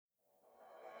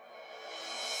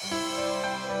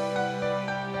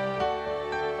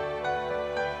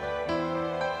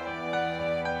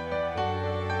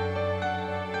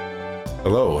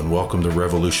Hello, and welcome to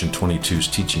Revolution 22's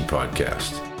teaching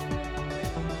podcast.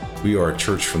 We are a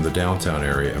church from the downtown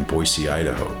area in Boise,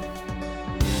 Idaho.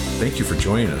 Thank you for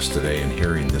joining us today and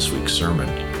hearing this week's sermon.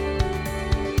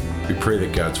 We pray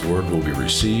that God's word will be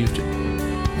received and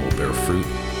will bear fruit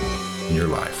in your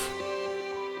life.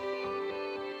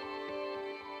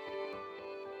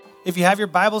 If you have your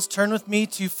Bibles, turn with me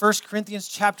to 1 Corinthians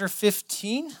chapter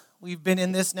 15. We've been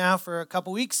in this now for a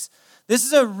couple weeks. This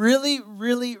is a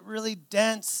really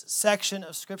dense section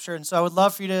of Scripture, and so I would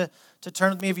love for you to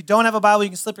turn with me. If you don't have a Bible, you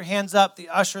can slip your hands up. The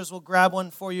ushers will grab one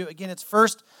for you. Again, it's 1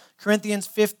 Corinthians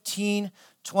 15,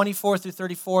 24 through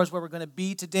 34 is where we're going to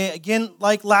be today. Again,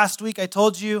 like last week, I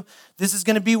told you this is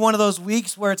going to be one of those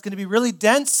weeks where it's going to be really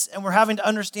dense, and we're having to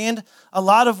understand a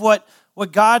lot of what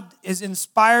God has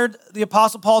inspired the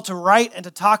Apostle Paul to write and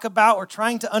to talk about. We're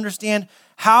trying to understand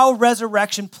how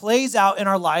resurrection plays out in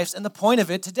our lives and the point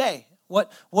of it today.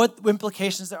 What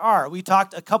implications there are. We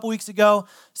talked a couple weeks ago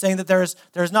saying that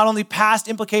there's not only past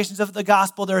implications of the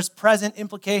gospel, there's present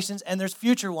implications and there's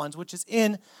future ones, which is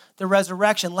in the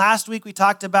resurrection. Last week we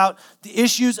talked about the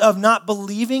issues of not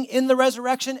believing in the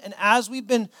resurrection, and as we've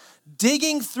been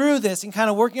digging through this and kind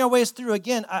of working our ways through,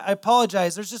 again, I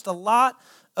apologize, there's just a lot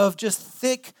of just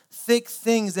thick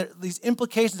things, that these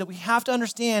implications that we have to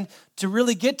understand to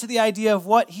really get to the idea of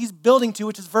what he's building to,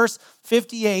 which is verse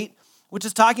 58, which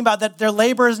is talking about that their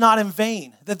labor is not in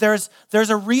vain, that there's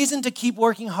a reason to keep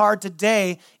working hard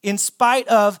today in spite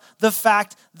of the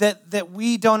fact that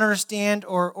we don't understand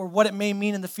or what it may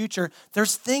mean in the future.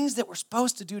 There's things that we're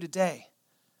supposed to do today,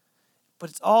 but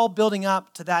it's all building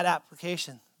up to that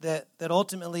application, that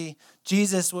ultimately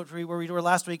Jesus, where we were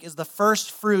last week, is the first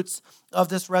fruits of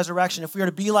this resurrection. If we are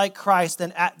to be like Christ,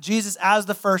 then Jesus as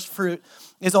the first fruit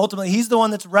is ultimately, he's the one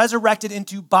that's resurrected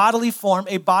into bodily form,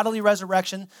 a bodily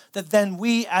resurrection, that then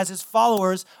we as his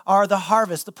followers are the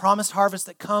harvest, the promised harvest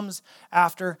that comes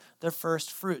after the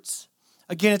first fruits.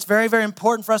 Again, it's very, very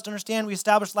important for us to understand. We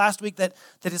established last week that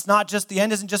it's not just, the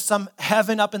end isn't just some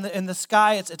heaven up in the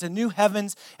sky. It's a new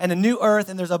heavens and a new earth,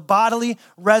 and there's a bodily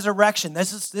resurrection.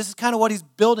 This is kind of what he's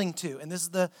building to, and this is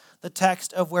the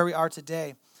text of where we are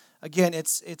today. Again,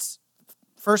 it's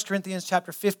 1 Corinthians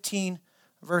chapter 15,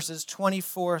 verses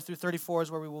 24 through 34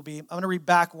 is where we will be. I'm going to read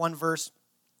back one verse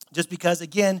just because,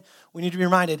 again, we need to be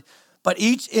reminded. But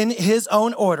each in his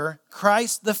own order,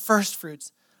 Christ the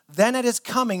firstfruits, then at his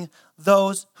coming,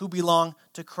 those who belong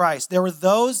to Christ. There were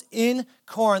those in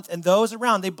Corinth and those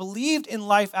around. They believed in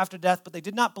life after death, but they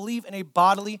did not believe in a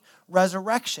bodily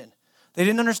resurrection. They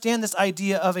didn't understand this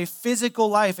idea of a physical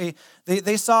life.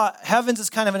 They saw heavens as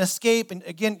kind of an escape. And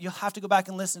again, you'll have to go back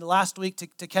and listen to last week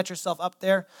to catch yourself up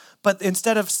there. But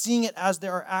instead of seeing it as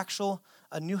there are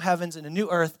a new heavens and a new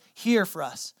earth here for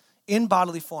us in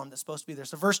bodily form that's supposed to be there.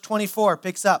 So verse 24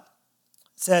 picks up.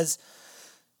 It says,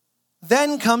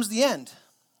 "Then comes the end,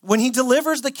 when he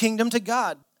delivers the kingdom to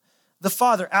God, the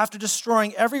Father, after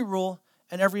destroying every rule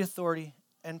and every authority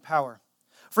and power.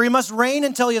 For he must reign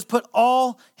until he has put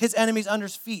all his enemies under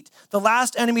his feet. The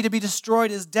last enemy to be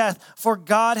destroyed is death, for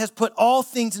God has put all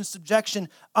things in subjection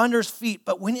under his feet."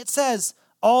 But when it says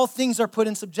all things are put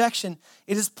in subjection,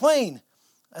 it is plain.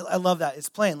 I love that. It's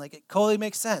plain. Like, it totally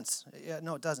makes sense. Yeah,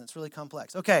 no, it doesn't. It's really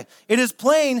complex. Okay. It is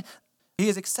plain he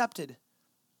is accepted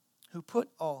who put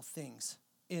all things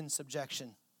in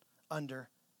subjection under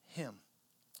him.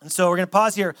 And so we're going to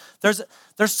pause here. There's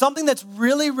something that's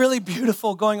really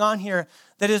beautiful going on here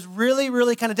that is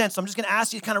really kind of dense. So I'm just going to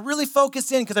ask you to kind of really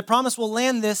focus in, because I promise we'll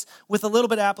land this with a little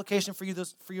bit of application for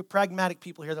you pragmatic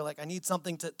people here. They're like, I need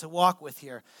something to walk with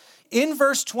here. In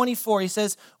verse 24, he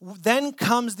says, "Then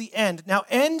comes the end." Now,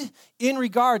 end in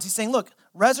regards, he's saying, look,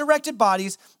 resurrected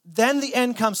bodies, then the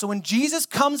end comes. So when Jesus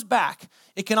comes back,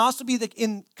 it can also be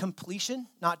in completion,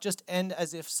 not just end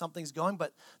as if something's going,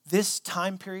 but this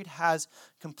time period has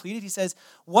completed. He says,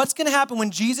 what's going to happen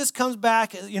when Jesus comes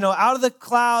back, out of the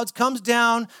clouds, comes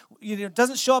down,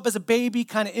 doesn't show up as a baby,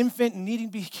 kind of infant and needing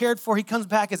to be cared for. He comes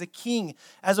back as a king,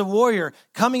 as a warrior,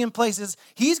 coming in places.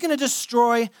 He's going to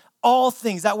destroy all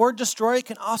things. That word destroy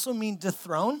can also mean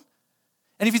dethrone.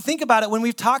 And if you think about it, when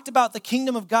we've talked about the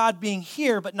kingdom of God being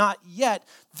here but not yet,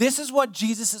 this is what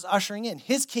Jesus is ushering in,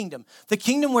 his kingdom. The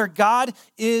kingdom where God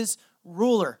is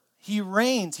ruler. He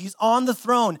reigns. He's on the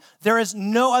throne. There is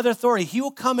no other authority. He will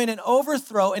come in and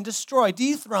overthrow and destroy,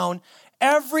 dethrone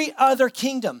every other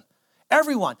kingdom.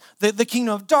 Everyone. The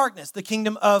kingdom of darkness, the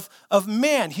kingdom of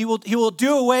man. He will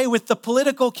do away with the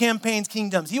political campaigns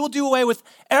kingdoms. He will do away with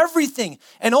everything.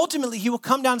 And ultimately, he will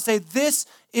come down and say, this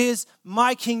is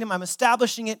my kingdom. I'm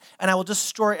establishing it, and I will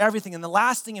destroy everything. And the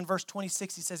last thing in verse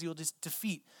 26, he says he will just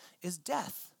defeat is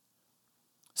death.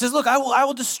 He says, look, I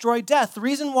will destroy death. The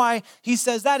reason why he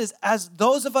says that is as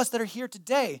those of us that are here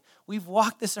today, we've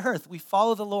walked this earth, we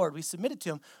follow the Lord, we submitted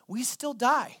to him, we still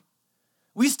die.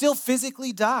 We still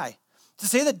physically die. To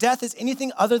say that death is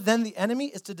anything other than the enemy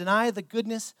is to deny the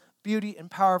goodness, beauty, and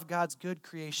power of God's good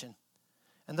creation.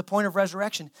 And the point of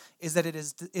resurrection is that it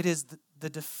is the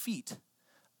defeat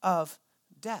of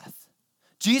death.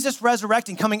 Jesus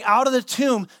resurrecting, coming out of the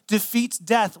tomb, defeats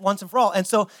death once and for all. And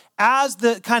so as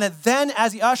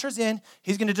he ushers in,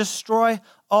 he's going to destroy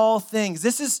all things.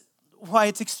 This is why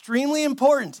it's extremely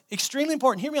important,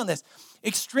 hear me on this,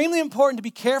 extremely important to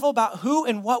be careful about who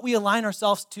and what we align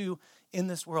ourselves to in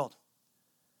this world.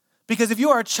 Because if you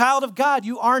are a child of God,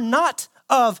 you are not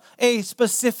of a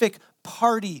specific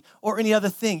party or any other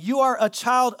thing. You are a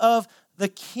child of the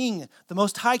King, the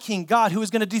Most High King, God, who is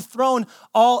going to dethrone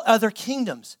all other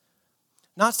kingdoms.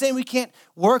 Not saying we can't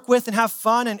work with and have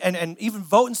fun and even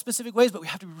vote in specific ways, but we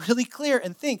have to be really clear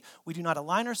and think we do not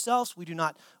align ourselves. We do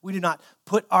not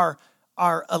put our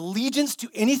allegiance to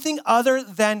anything other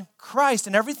than Christ,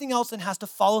 and everything else then has to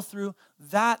follow through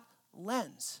that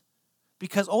lens.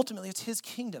 Because ultimately it's his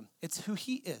kingdom. It's who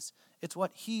he is. It's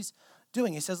what he's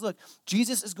doing. He says, look,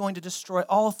 Jesus is going to destroy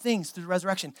all things through the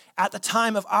resurrection. At the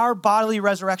time of our bodily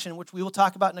resurrection, which we will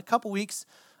talk about in a couple weeks,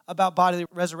 about bodily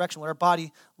resurrection, what our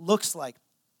body looks like.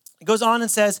 It goes on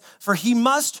and says, for he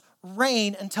must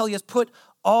reign until he has put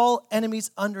all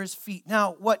enemies under his feet.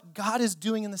 Now, what God is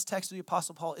doing in this text of the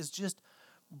Apostle Paul is just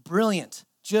brilliant,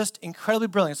 just incredibly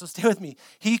brilliant. So stay with me.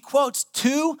 He quotes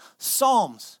two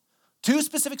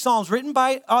specific psalms written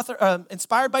by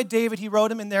inspired by David. He wrote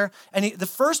them in there. And the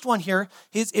first one here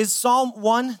is Psalm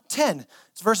 110.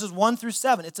 It's verses 1 through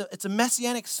 7. It's a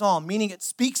messianic psalm, meaning it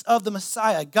speaks of the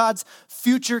Messiah, God's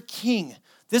future king.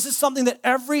 This is something that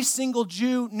every single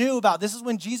Jew knew about. This is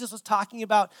when Jesus was talking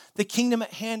about the kingdom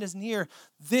at hand is near.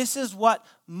 This is what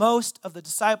most of the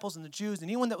disciples and the Jews, and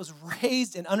anyone that was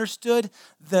raised and understood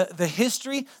the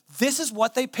history, this is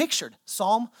what they pictured.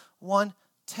 Psalm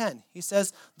 110. He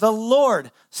says, the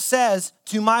Lord says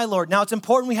to my Lord. Now it's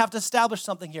important we have to establish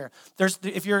something here.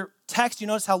 If your text, you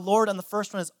notice how Lord on the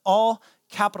first one is all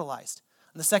capitalized.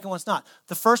 And the second one's not.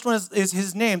 The first one is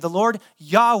his name. The Lord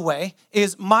Yahweh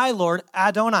is my Lord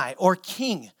Adonai, or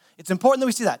King. It's important that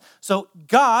we see that. So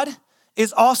God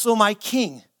is also my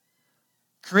King.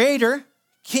 Creator,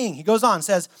 King. He goes on,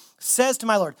 says to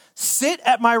my Lord, sit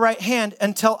at my right hand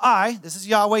until I, this is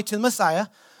Yahweh to the Messiah,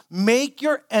 make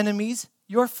your enemies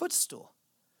your footstool.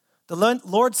 The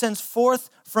Lord sends forth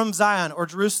from Zion or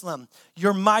Jerusalem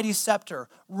your mighty scepter.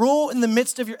 Rule in the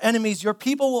midst of your enemies. Your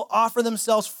people will offer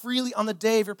themselves freely on the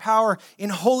day of your power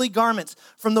in holy garments.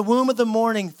 From the womb of the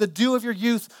morning, the dew of your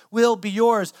youth will be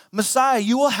yours. Messiah,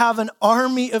 you will have an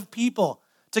army of people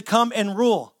to come and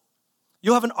rule.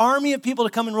 You'll have an army of people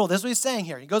to come and rule. This is what he's saying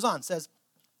here. He goes on, says,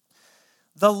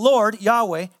 the Lord,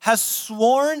 Yahweh, has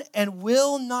sworn and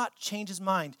will not change his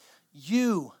mind.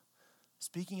 You,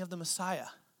 speaking of the Messiah,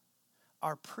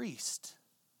 our priest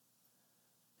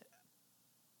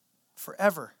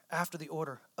forever after the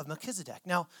order of Melchizedek.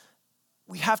 Now,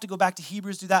 we have to go back to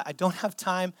Hebrews to do that. I don't have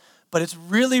time, but it's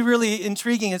really, really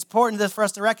intriguing. It's important for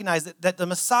us to recognize that the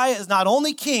Messiah is not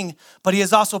only king, but he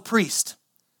is also priest.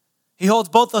 He holds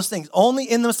both those things, only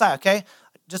in the Messiah, okay?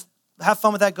 Just have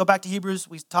fun with that. Go back to Hebrews.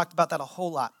 We talked about that a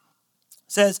whole lot.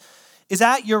 It says, is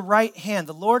at your right hand.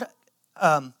 The Lord,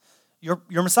 your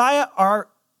Messiah are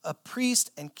a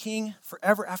priest and king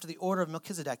forever after the order of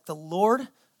Melchizedek. The Lord,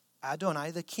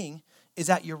 Adonai, the king, is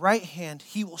at your right hand.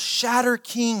 He will shatter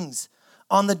kings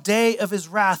on the day of his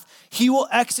wrath. He will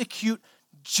execute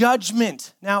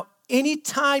judgment. Now,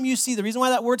 anytime you see, the reason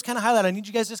why that word's kind of highlighted, I need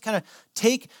you guys to just kind of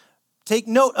take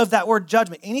note of that word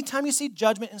judgment. Anytime you see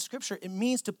judgment in Scripture, it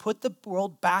means to put the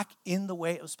world back in the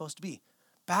way it was supposed to be.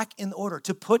 Back in order,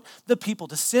 to put the people,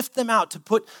 to sift them out, to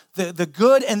put the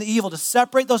good and the evil, to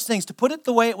separate those things, to put it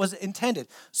the way it was intended.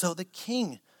 So the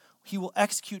king, he will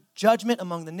execute judgment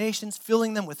among the nations,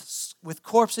 filling them with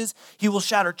corpses. He will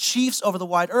shatter chiefs over the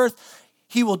wide earth.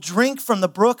 He will drink from the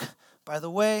brook by the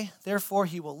way. Therefore,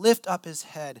 he will lift up his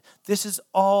head. This is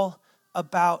all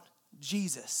about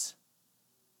Jesus.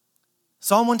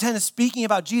 Psalm 110 is speaking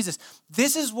about Jesus.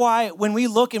 This is why when we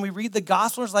look and we read the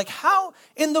gospel, it's like, how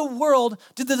in the world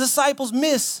did the disciples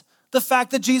miss the fact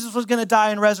that Jesus was going to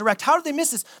die and resurrect? How did they miss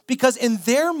this? Because in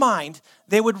their mind,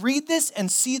 they would read this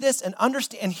and see this and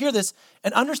understand and hear this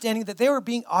and understanding that they were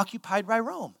being occupied by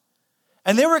Rome.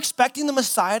 And they were expecting the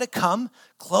Messiah to come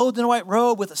clothed in a white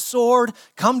robe with a sword,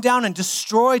 come down and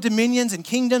destroy dominions and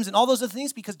kingdoms and all those other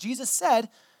things, because Jesus said,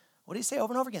 what did he say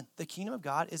over and over again? The kingdom of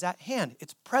God is at hand.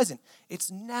 It's present. It's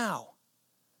now.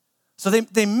 So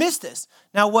they missed this.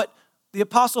 Now, what the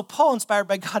Apostle Paul, inspired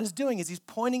by God, is doing is he's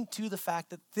pointing to the fact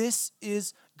that this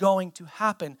is going to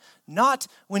happen, not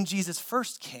when Jesus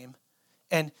first came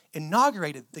and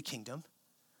inaugurated the kingdom,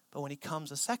 but when he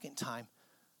comes a second time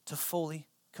to fully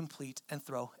complete and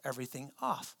throw everything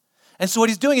off. And so what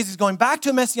he's doing is he's going back to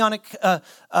a messianic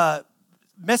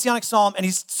psalm, and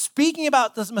he's speaking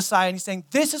about the Messiah, and he's saying,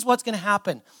 this is what's going to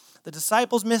happen. The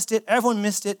disciples missed it. Everyone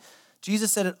missed it.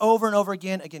 Jesus said it over and over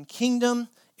again. Again, kingdom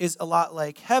is a lot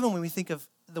like heaven. When we think of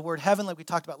the word heaven, like we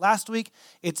talked about last week,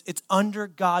 it's under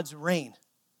God's reign.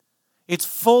 It's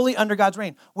fully under God's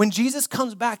reign. When Jesus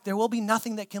comes back, there will be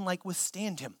nothing that can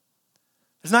withstand him.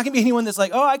 There's not going to be anyone that's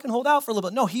like, oh, I can hold out for a little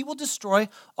bit. No, he will destroy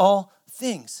all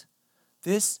things.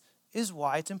 This is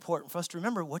why it's important for us to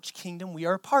remember which kingdom we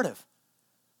are a part of,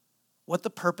 what the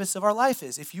purpose of our life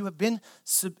is. If you have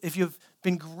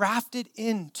been grafted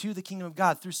into the kingdom of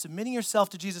God through submitting yourself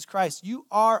to Jesus Christ, you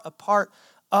are a part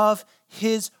of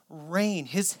his reign,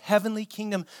 his heavenly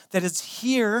kingdom that is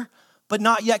here but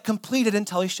not yet completed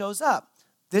until he shows up.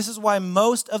 This is why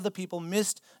most of the people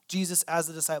missed Jesus as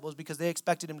the disciples, because they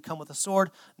expected him to come with a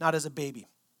sword, not as a baby.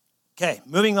 Okay,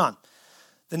 moving on.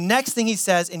 The next thing he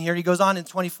says in here, he goes on in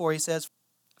 24, he says,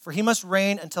 for he must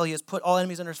reign until he has put all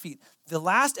enemies under his feet. The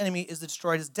last enemy is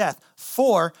destroyed is death.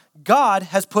 For God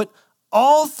has put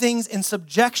all things in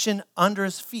subjection under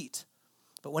his feet.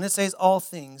 But when it says all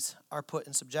things are put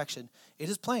in subjection, it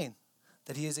is plain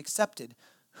that he is accepted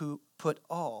who put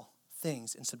all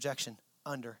things in subjection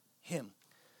under him.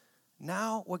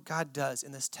 Now what God does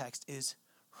in this text is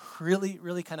really,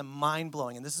 really kind of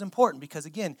mind-blowing. And this is important because,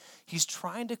 again, he's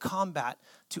trying to combat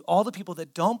to all the people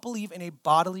that don't believe in a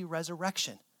bodily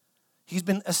resurrection. He's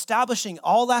been establishing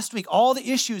all last week, all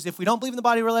the issues. If we don't believe in the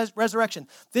body resurrection,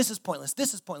 this is pointless,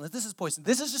 this is pointless, this is poison.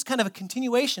 This is just kind of a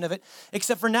continuation of it,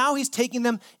 except for now he's taking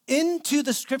them into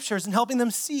the scriptures and helping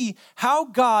them see how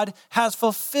God has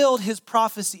fulfilled his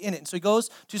prophecy in it. And so he goes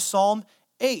to Psalm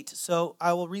 8. So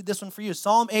I will read this one for you.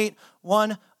 Psalm 8,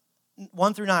 1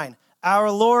 through 9. Our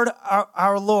Lord,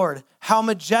 how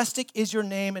majestic is your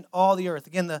name in all the earth.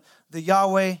 Again, the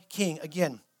Yahweh King,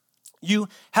 again. You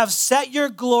have set your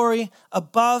glory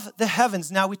above the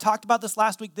heavens. Now, we talked about this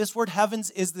last week. This word heavens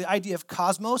is the idea of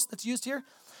cosmos that's used here.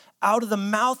 Out of the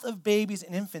mouth of babies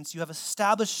and infants, you have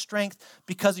established strength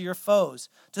because of your foes,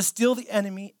 to still the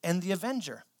enemy and the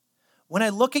avenger. When I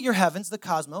look at your heavens, the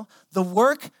cosmos, the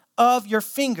work of your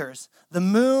fingers, the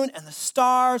moon and the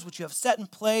stars, which you have set in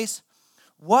place,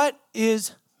 what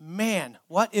is man?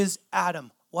 What is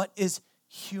Adam? What is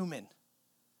human?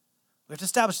 We have to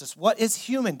establish this. What is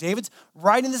human? David's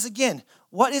writing this again.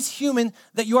 What is human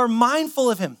that you are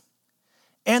mindful of him?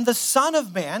 And the Son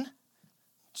of Man,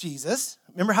 Jesus,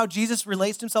 remember how Jesus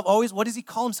relates to himself always? What does he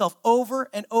call himself over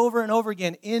and over and over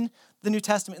again in the New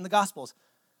Testament, in the Gospels?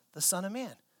 The Son of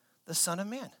Man. The Son of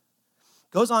Man.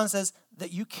 Goes on and says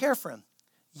that you care for him.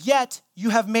 Yet you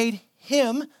have made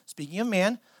him, speaking of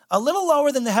man, a little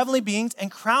lower than the heavenly beings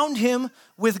and crowned him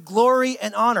with glory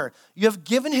and honor. You have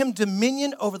given him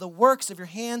dominion over the works of your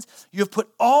hands. You have put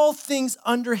all things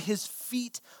under his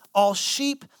feet, all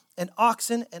sheep and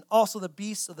oxen, and also the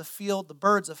beasts of the field, the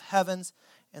birds of heavens,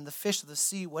 and the fish of the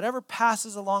sea, whatever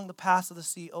passes along the paths of the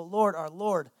sea. O Lord, our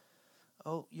Lord,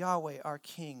 O Yahweh, our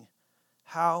King,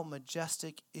 how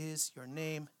majestic is your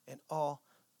name in all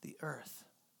the earth.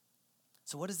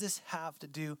 So what does this have to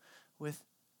do with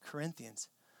Corinthians?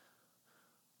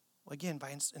 Well, again,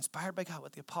 inspired by God,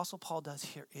 what the Apostle Paul does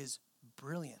here is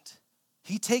brilliant.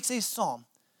 He takes a psalm.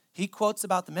 He quotes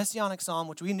about the Messianic psalm,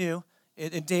 which we knew,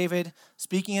 in David,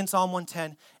 speaking in Psalm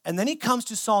 110. And then he comes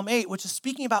to Psalm 8, which is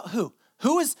speaking about who?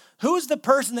 Who is the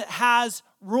person that has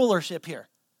rulership here?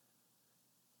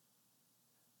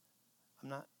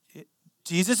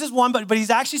 Jesus is one, but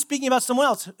he's actually speaking about someone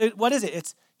else. What is it?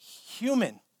 It's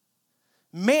human.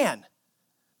 Man.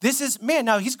 This is man.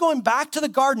 Now, he's going back to the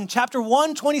garden, chapter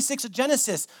 126 of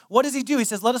Genesis. What does he do? He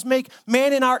says, let us make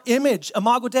man in our image,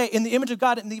 imago Dei, in the image of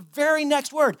God, in the very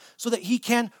next word, so that he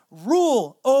can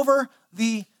rule over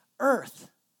the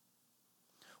earth.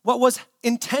 What was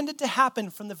intended to happen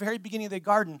from the very beginning of the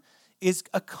garden is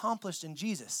accomplished in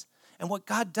Jesus. And what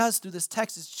God does through this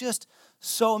text is just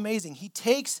so amazing. He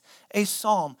takes a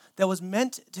psalm that was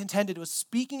intended, was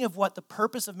speaking of what the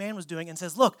purpose of man was doing, and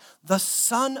says, look, the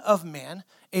Son of Man,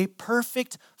 a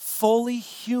perfect, fully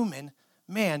human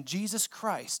man, Jesus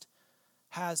Christ,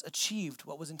 has achieved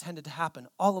what was intended to happen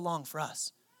all along for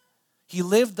us. He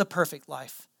lived the perfect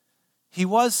life. He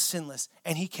was sinless,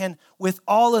 and he can, with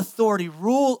all authority,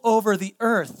 rule over the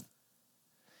earth.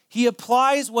 He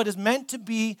applies what is meant to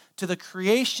be to the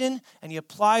creation, and he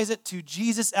applies it to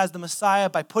Jesus as the Messiah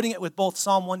by putting it with both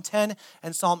Psalm 110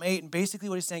 and Psalm 8. And basically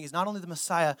what he's saying is not only the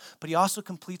Messiah, but he also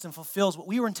completes and fulfills what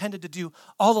we were intended to do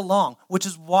all along, which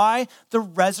is why the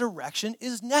resurrection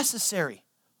is necessary.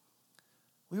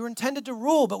 We were intended to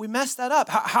rule, but we messed that up.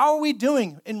 How are we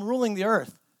doing in ruling the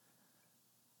earth?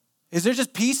 Is there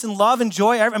just peace and love and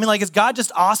joy? Is God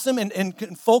just awesome and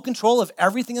in full control of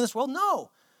everything in this world?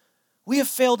 No. We have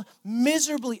failed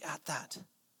miserably at that.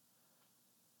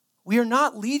 We are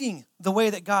not leading the way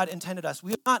that God intended us.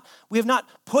 He has not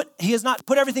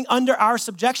put everything under our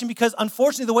subjection because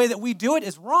unfortunately the way that we do it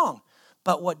is wrong.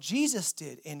 But what Jesus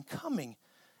did in coming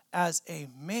as a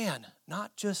man,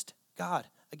 not just God.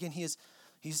 Again, he's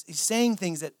saying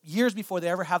things that years before they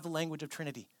ever have the language of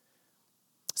Trinity.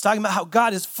 It's talking about how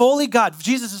God is fully God.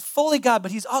 Jesus is fully God,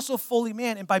 but he's also fully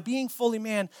man. And by being fully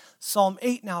man, Psalm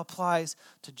 8 now applies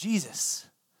to Jesus,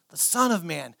 the Son of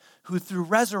Man, who through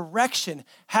resurrection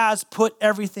has put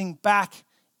everything back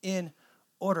in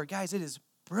order. Guys, it is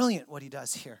brilliant what he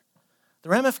does here. The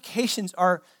ramifications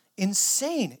are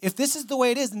insane. If this is the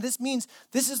way it is, and this means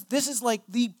this is like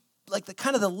the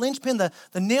kind of the linchpin, the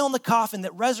nail in the coffin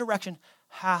that resurrection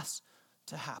has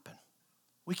to happen.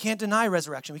 We can't deny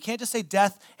resurrection. We can't just say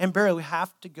death and burial. We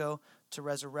have to go to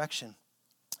resurrection.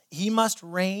 He must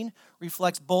reign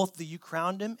reflects both the you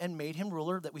crowned him and made him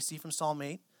ruler that we see from Psalm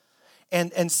 8.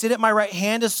 And sit at my right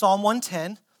hand is Psalm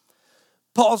 110.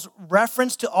 Paul's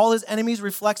reference to all his enemies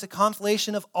reflects a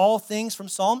compilation of all things from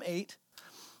Psalm 8.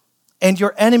 And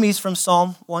your enemies from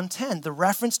Psalm 110. The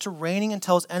reference to reigning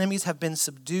until his enemies have been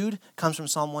subdued comes from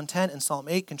Psalm 110, and Psalm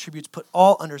 8 contributes put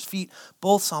all under his feet.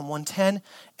 Both Psalm 110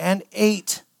 and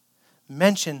 8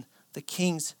 mention the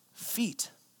king's feet.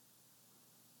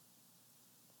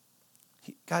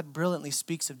 God brilliantly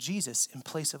speaks of Jesus in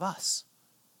place of us.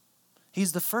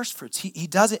 He's the first fruits. He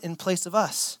does it in place of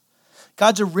us.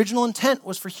 God's original intent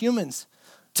was for humans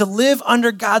to live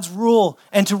under God's rule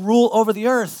and to rule over the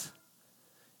earth.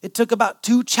 It took about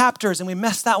 2 chapters and we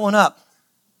messed that one up.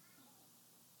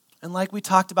 And like we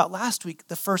talked about last week,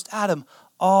 the first Adam,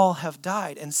 all have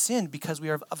died and sinned because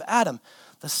we are of Adam.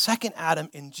 The second Adam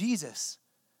in Jesus,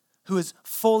 who is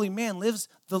fully man, lives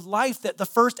the life that the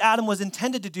first Adam was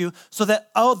intended to do so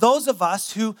that those of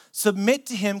us who submit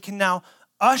to him can now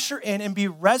usher in and be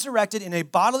resurrected in a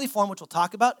bodily form, which we'll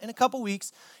talk about in a couple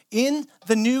weeks, in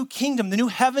the new kingdom, the new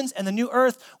heavens and the new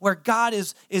earth, where God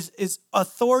is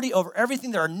authority over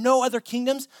everything. There are no other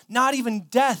kingdoms. Not even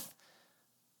death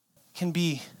can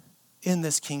be in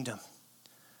this kingdom.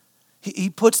 He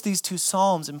puts these 2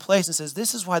 psalms in place and says,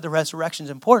 this is why the resurrection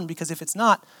is important, because if it's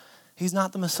not, he's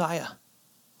not the Messiah.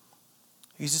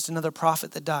 He's just another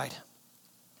prophet that died.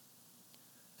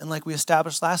 And like we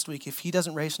established last week, if he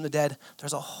doesn't raise from the dead,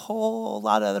 there's a whole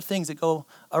lot of other things that go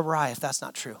awry if that's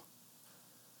not true.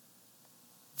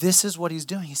 This is what he's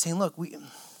doing. He's saying, look,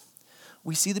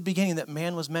 we see the beginning that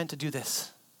man was meant to do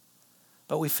this,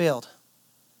 but we failed.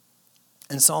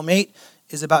 And Psalm 8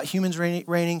 is about humans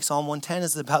reigning. Psalm 110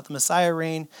 is about the Messiah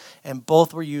reign, and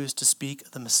both were used to speak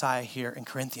of the Messiah here in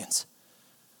Corinthians.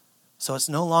 So it's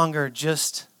no longer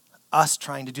just us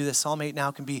trying to do this. Psalm 8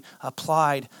 now can be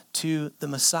applied to the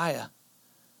Messiah.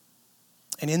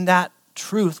 And in that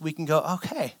truth, we can go,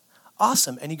 okay,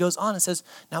 awesome. And he goes on and says,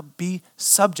 now be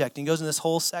subject. And he goes in this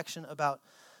whole section about,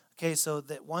 okay, so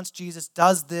that once Jesus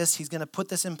does this, he's going to put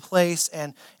this in place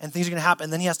and things are going to happen.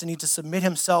 And then he has to need to submit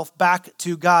himself back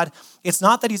to God. It's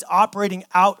not that he's operating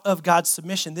out of God's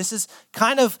submission. This is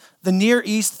kind of the Near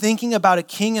East thinking about a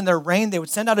king and their reign. They would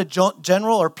send out a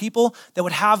general or people that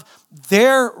would have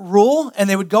their rule, and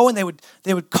they would go and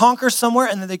they would conquer somewhere,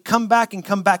 and then they'd come back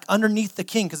underneath the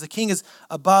king, because the king is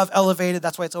above, elevated.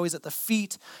 That's why it's always at the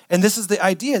feet. And this is the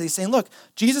idea. He's saying, look,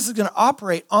 Jesus is going to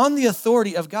operate on the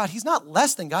authority of God. He's not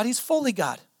less than God. He's fully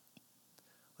God.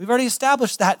 We've already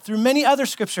established that through many other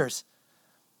scriptures.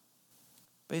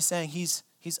 But he's saying he's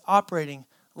operating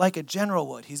like a general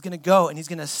would. He's going to go and he's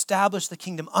going to establish the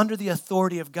kingdom under the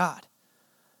authority of God.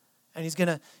 And he's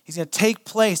going to take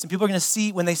place, and people are going to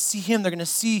see, when they see him, they're going to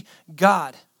see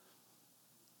God.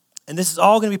 And this is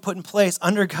all going to be put in place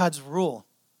under God's rule.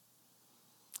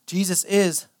 Jesus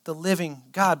is the living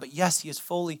God, but yes, he is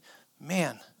fully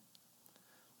man.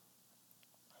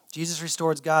 Jesus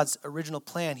restores God's original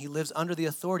plan. He lives under the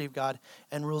authority of God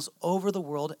and rules over the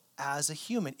world as a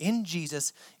human. In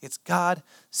Jesus, it's God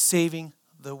saving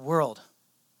the world.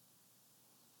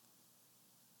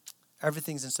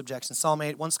 Everything's in subjection. Psalm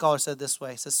 8, one scholar said this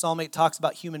way. He says Psalm 8 talks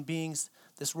about human beings.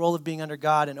 This role of being under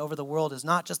God and over the world is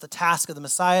not just the task of the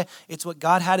Messiah. It's what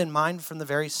God had in mind from the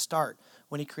very start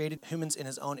when he created humans in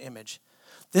his own image.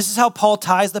 This is how Paul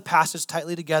ties the passage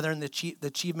tightly together in the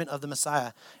achievement of the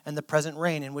Messiah and the present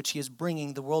reign in which he is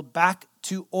bringing the world back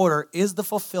to order is the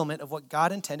fulfillment of what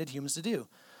God intended humans to do.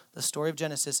 The story of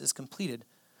Genesis is completed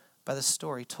by the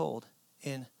story told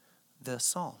in the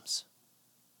Psalms.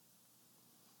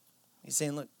 He's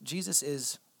saying, look, Jesus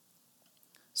is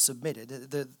submitted.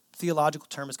 The theological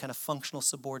term is kind of functional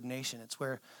subordination. It's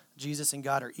where Jesus and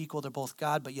God are equal. They're both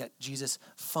God, but yet Jesus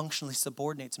functionally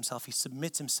subordinates himself. He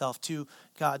submits himself to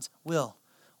God's will.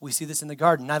 We see this in the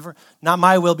garden. Not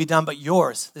my will be done, but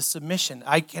yours. This submission.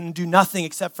 I can do nothing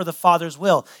except for the Father's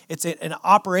will. It's an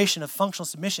operation of functional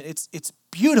submission. It's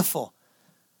beautiful.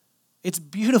 It's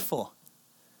beautiful.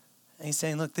 And he's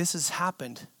saying, look, this has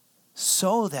happened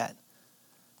so that,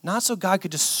 not so God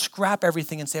could just scrap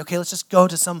everything and say, okay, let's just go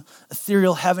to some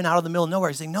ethereal heaven out of the middle of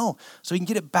nowhere. He's saying, no, so he can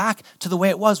get it back to the way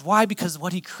it was. Why? Because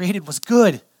what he created was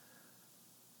good.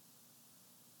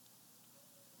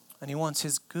 And he wants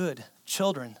his good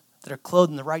children that are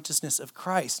clothed in the righteousness of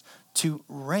Christ to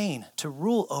reign, to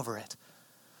rule over it,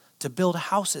 to build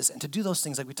houses, and to do those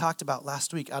things like we talked about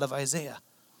last week out of Isaiah.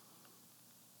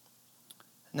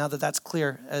 Now that that's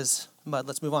clear as mud,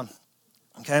 let's move on.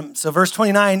 Okay, so verse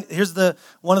 29, here's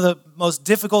one of the most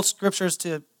difficult scriptures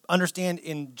to understand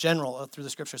in general through the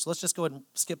scriptures. So let's just go ahead and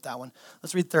skip that one.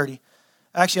 Let's read 30.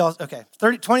 Actually,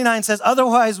 29 says,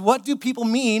 otherwise, what do people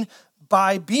mean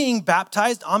by being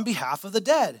baptized on behalf of the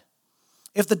dead?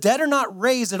 If the dead are not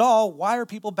raised at all, why are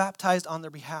people baptized on their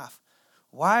behalf?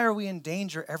 Why are we in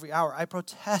danger every hour? I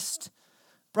protest,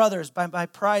 brothers, by my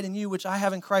pride in you, which I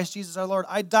have in Christ Jesus our Lord.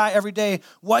 I die every day.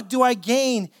 What do I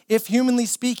gain if, humanly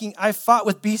speaking, I fought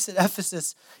with beasts at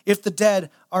Ephesus, if the dead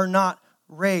are not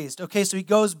raised? Okay, so he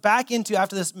goes back into,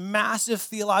 after this massive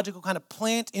theological kind of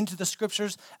plant into the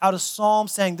scriptures out of Psalm,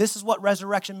 saying this is what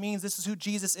resurrection means. This is who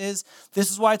Jesus is.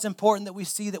 This is why it's important that we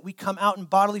see that we come out in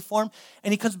bodily form.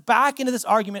 And he comes back into this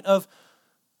argument of,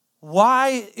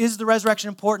 why is the resurrection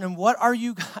important, and what are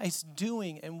you guys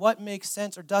doing, and what makes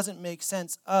sense or doesn't make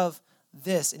sense of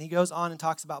this? And he goes on and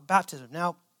talks about baptism.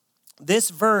 Now,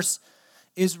 this verse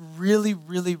is really,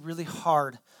 really, really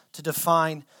hard to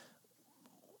define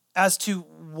as to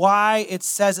why it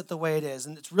says it the way it is.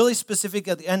 And it's really specific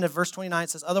at the end of verse 29. It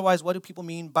says, otherwise, what do people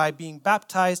mean by being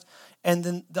baptized? And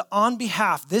then the on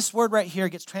behalf, this word right here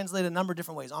gets translated a number of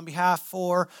different ways. On behalf,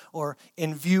 for, or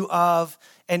in view of.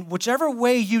 And whichever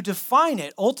way you define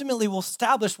it, ultimately will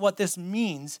establish what this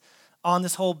means on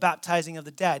this whole baptizing of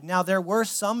the dead. Now, there were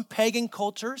some pagan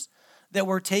cultures that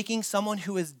were taking someone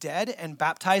who is dead and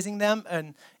baptizing them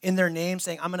and in their name,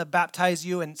 saying, I'm going to baptize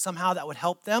you, and somehow that would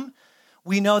help them.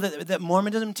 We know that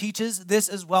Mormonism teaches this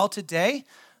as well today.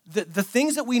 The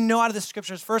things that we know out of the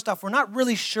scriptures, first off, we're not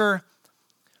really sure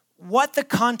what the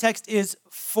context is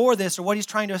for this or what he's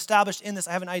trying to establish in this.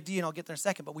 I have an idea, and I'll get there in a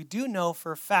second, but we do know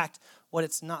for a fact what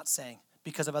it's not saying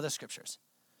because of other scriptures.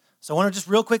 So I want to just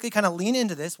real quickly kind of lean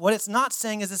into this. What it's not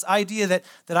saying is this idea that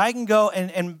I can go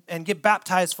and get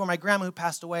baptized for my grandma who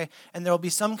passed away, and there will be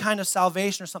some kind of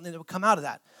salvation or something that will come out of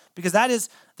that. Because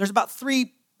there's about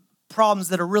three problems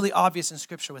that are really obvious in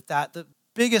Scripture with that. The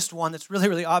biggest one that's really,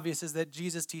 really obvious is that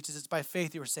Jesus teaches it's by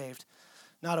faith you are saved,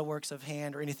 not a works of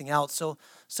hand or anything else. So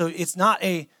it's not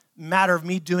a matter of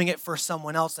me doing it for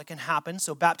someone else that can happen.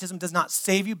 So baptism does not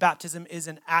save you. Baptism is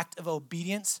an act of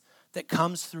obedience that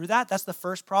comes through that. That's the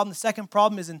first problem. The second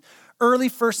problem is in early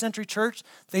first century church,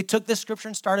 they took this scripture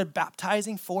and started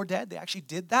baptizing for dead. They actually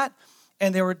did that,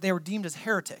 and they were deemed as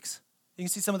heretics. You can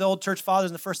see some of the old church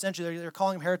fathers in the first century, they were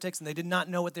calling them heretics, and they did not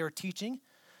know what they were teaching.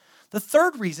 The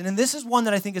third reason, and this is one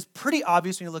that I think is pretty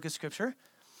obvious when you look at Scripture,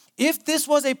 if this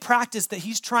was a practice that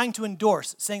he's trying to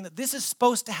endorse, saying that this is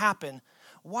supposed to happen,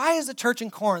 why is the church in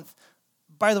Corinth,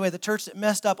 by the way, the church that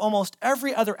messed up almost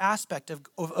every other aspect of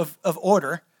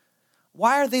order,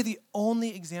 why are they the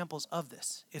only examples of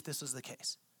this, if this was the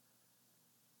case?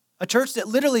 A church that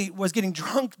literally was getting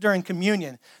drunk during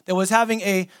communion, that was having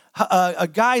a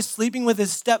guy sleeping with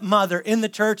his stepmother in the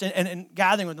church and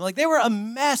gathering with them. Like, they were a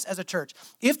mess as a church.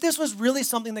 If this was really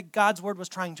something that God's word was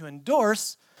trying to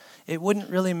endorse, it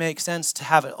wouldn't really make sense to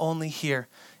have it only here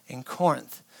in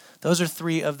Corinth. Those are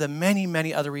three of the many,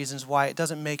 many other reasons why it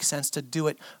doesn't make sense to do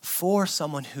it for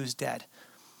someone who's dead.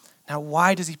 Now,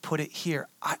 why does he put it here?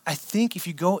 I think if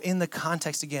you go in the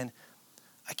context again,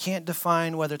 I can't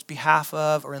define whether it's behalf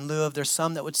of or in lieu of. There's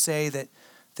some that would say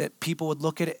that people would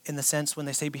look at it in the sense when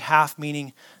they say behalf,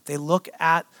 meaning they look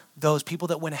at those people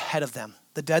that went ahead of them,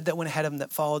 the dead that went ahead of them,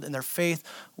 that followed, and their faith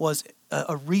was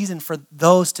a reason for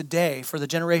those today, for the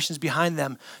generations behind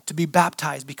them, to be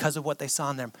baptized because of what they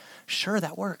saw in them. Sure,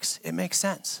 that works. It makes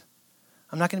sense.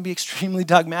 I'm not going to be extremely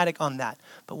dogmatic on that.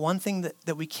 But one thing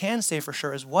that we can say for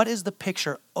sure is what is the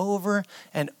picture over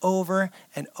and over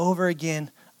and over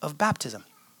again of baptism?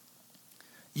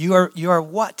 You are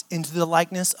what? Into the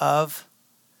likeness of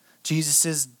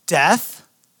Jesus' death,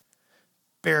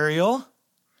 burial,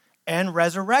 and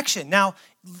resurrection. Now,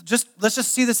 let's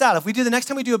just see this out. If we do the next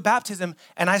time we do a baptism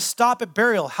and I stop at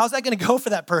burial, how's that going to go for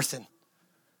that person?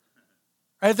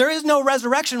 Right? If there is no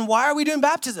resurrection, why are we doing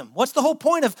baptism? What's the whole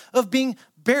point of being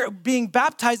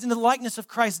baptized into the likeness of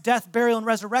Christ's death, burial, and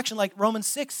resurrection, like Romans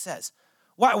 6 says?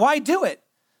 Why do it?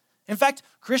 In fact,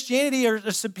 Christianity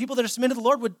or some people that are submitted to the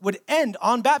Lord would end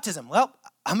on baptism. Well,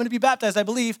 I'm going to be baptized, I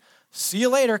believe. See you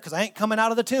later, because I ain't coming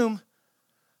out of the tomb.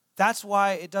 That's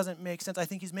why it doesn't make sense. I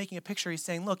think he's making a picture. He's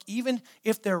saying, look, even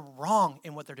if they're wrong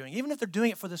in what they're doing, even if they're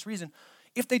doing it for this reason,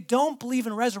 if they don't believe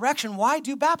in resurrection, why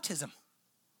do baptism?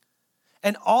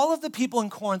 And all of the people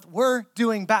in Corinth were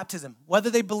doing baptism.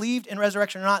 Whether they believed in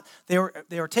resurrection or not, they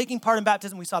were taking part in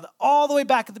baptism. We saw that all the way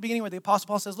back at the beginning where the Apostle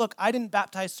Paul says, look, I didn't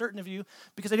baptize certain of you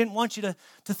because I didn't want you to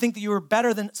think that you were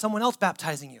better than someone else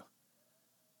baptizing you.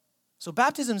 So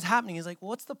baptism is happening. He's like, well,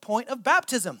 what's the point of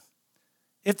baptism?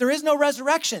 If there is no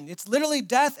resurrection, it's literally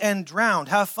death and drowned.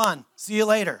 Have fun. See you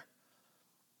later.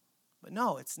 But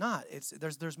no, it's not.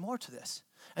 There's more to this.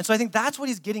 And so I think that's what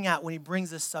he's getting at when he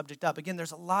brings this subject up. Again,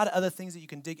 there's a lot of other things that you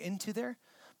can dig into there,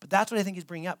 but that's what I think he's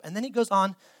bringing up. And then he goes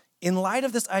on, in light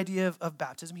of this idea of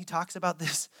baptism, he talks about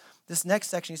this next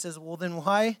section. He says, well, then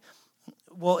why?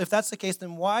 Well, if that's the case,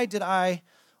 then why did I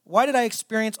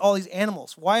experience all these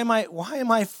animals? Why am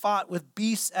I fought with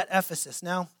beasts at Ephesus?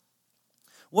 Now,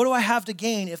 what do I have to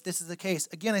gain if this is the case?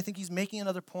 Again, I think he's making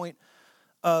another point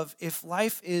of if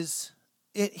life is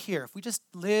it here, if we just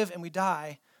live and we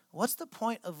die, what's the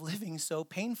point of living so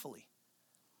painfully?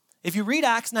 If you read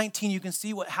Acts 19, you can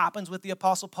see what happens with the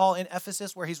Apostle Paul in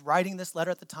Ephesus where he's writing this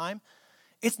letter at the time.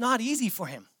 It's not easy for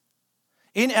him.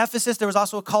 In Ephesus, there was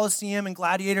also a Colosseum and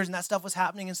gladiators and that stuff was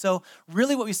happening. And so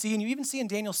really what we see, and you even see in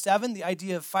Daniel 7, the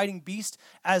idea of fighting beasts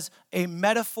as a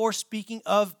metaphor speaking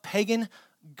of pagan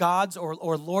gods or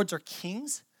lords or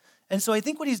kings. And so I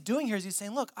think what he's doing here is he's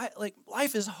saying, look,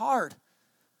 life is hard.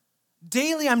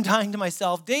 Daily I'm dying to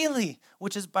myself, daily,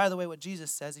 which is, by the way, what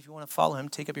Jesus says. If you want to follow him,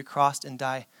 take up your cross and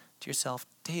die to yourself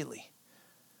daily.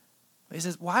 He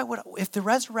says, if the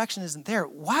resurrection isn't there,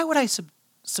 why would I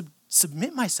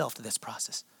submit myself to this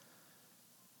process?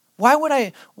 Why would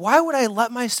I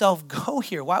let myself go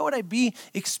here? Why would I be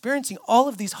experiencing all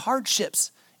of these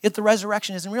hardships if the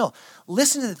resurrection isn't real?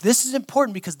 Listen to this. This is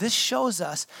important because this shows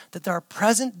us that there are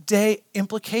present day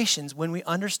implications when we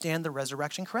understand the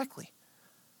resurrection correctly.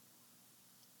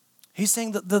 He's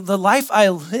saying that the life I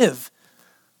live,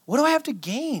 what do I have to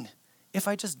gain if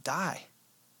I just die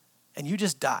and you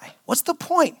just die? What's the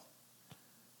point?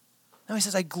 Now he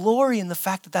says, I glory in the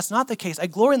fact that that's not the case. I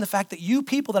glory in the fact that you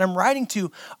people that I'm writing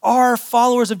to are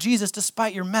followers of Jesus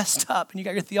despite you're messed up and you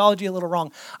got your theology a little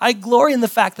wrong. I glory in the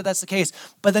fact that that's the case.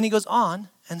 But then he goes on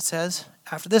and says,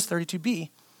 after this, 32b,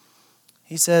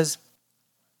 he says,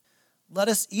 let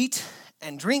us eat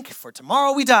and drink, for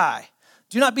tomorrow we die.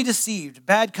 Do not be deceived.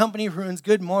 Bad company ruins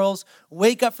good morals.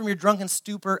 Wake up from your drunken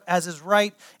stupor as is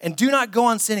right, and do not go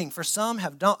on sinning, for some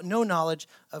have no knowledge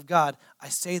of God. I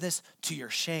say this to your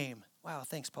shame. Wow,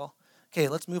 thanks, Paul. Okay,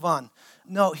 let's move on.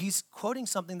 No, he's quoting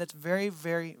something that's very,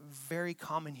 very, very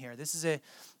common here. This is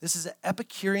an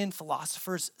Epicurean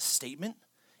philosopher's statement.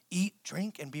 Eat,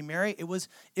 drink, and be merry. It was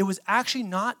actually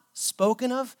not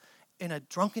spoken of in a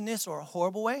drunkenness or a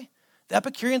horrible way. The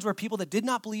Epicureans were people that did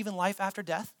not believe in life after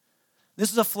death.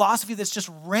 This is a philosophy that's just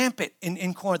rampant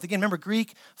in Corinth. Again, remember,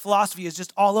 Greek philosophy is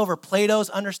just all over. Plato's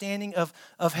understanding of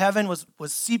heaven was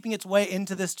seeping its way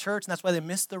into this church, and that's why they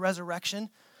missed the resurrection.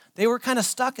 They were kind of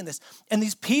stuck in this. And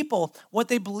these people, what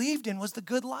they believed in was the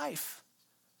good life.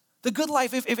 The good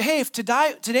life. If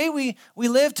today we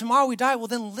live, tomorrow we die, well,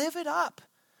 then live it up.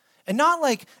 And not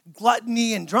like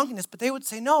gluttony and drunkenness, but they would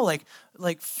say no,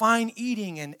 like fine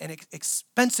eating and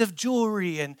expensive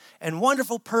jewelry and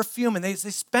wonderful perfume. And they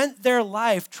spent their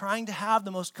life trying to have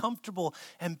the most comfortable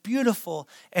and beautiful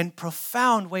and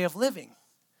profound way of living.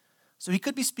 So he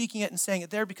could be speaking it and saying it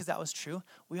there because that was true.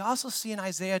 We also see in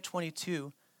Isaiah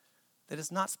 22 that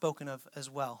it's not spoken of as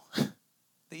well.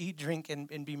 The eat, drink,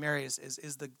 and be merry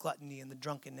is the gluttony and the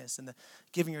drunkenness and the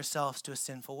giving yourselves to a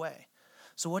sinful way.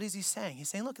 So what is he saying? He's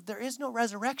saying, look, if there is no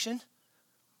resurrection,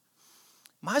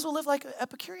 might as well live like an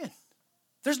Epicurean.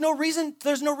 There's no reason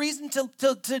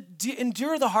to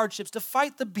endure the hardships, to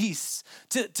fight the beasts,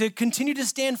 to continue to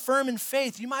stand firm in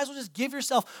faith. You might as well just give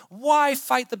yourself. Why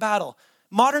fight the battle?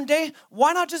 Modern day,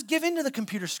 why not just give in to the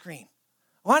computer screen?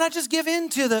 Why not just give in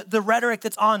to the rhetoric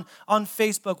that's on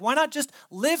Facebook? Why not just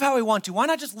live how we want to? Why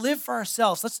not just live for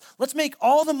ourselves? Let's make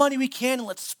all the money we can and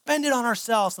let's spend it on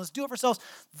ourselves. Let's do it for ourselves.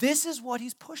 This is what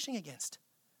he's pushing against.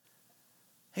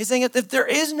 He's saying if there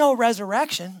is no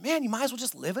resurrection, man, you might as well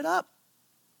just live it up.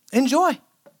 Enjoy.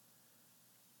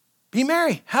 Be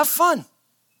merry. Have fun.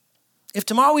 If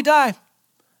tomorrow we die,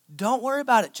 don't worry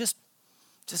about it. Just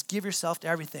give yourself to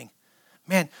everything.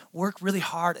 Man, work really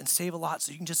hard and save a lot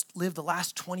so you can just live the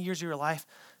last 20 years of your life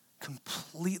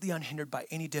completely unhindered by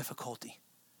any difficulty.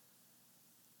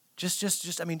 Just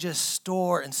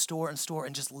store and store and store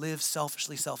and just live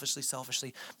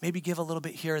selfishly. Maybe give a little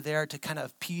bit here or there to kind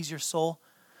of appease your soul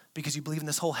because you believe in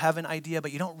this whole heaven idea,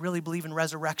 but you don't really believe in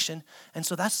resurrection. And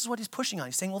so that's what he's pushing on.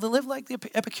 He's saying, well, they live like the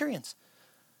Epicureans.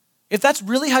 If that's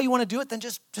really how you want to do it, then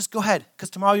just go ahead, because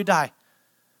tomorrow you die.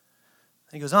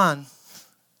 And he goes on.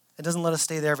 It doesn't let us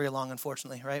stay there very long,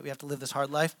 unfortunately, right? We have to live this hard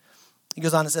life. He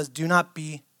goes on and says, do not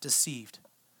be deceived.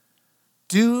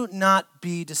 Do not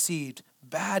be deceived.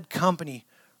 Bad company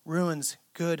ruins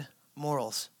good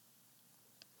morals.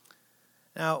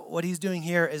 Now, what he's doing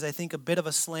here is, I think, a bit of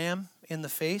a slam in the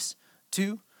face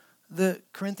to the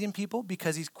Corinthian people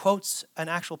because he quotes an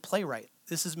actual playwright.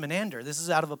 This is Menander. This is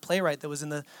out of a playwright that was in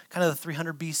the kind of the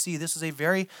 300 BC. This was a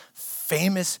very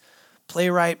famous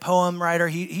playwright, poem writer.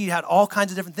 He had all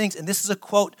kinds of different things, and this is a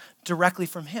quote directly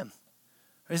from him.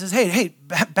 He says, "Hey,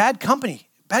 bad company.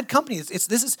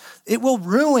 It will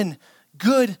ruin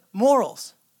good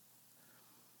morals.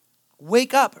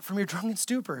 Wake up from your drunken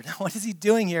stupor." Now, what is he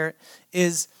doing here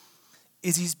is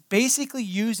he's basically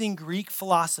using Greek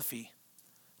philosophy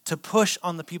to push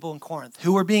on the people in Corinth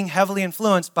who were being heavily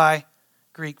influenced by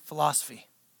Greek philosophy.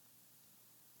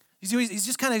 He's going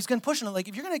to push on it. Like,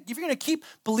 if you're going to keep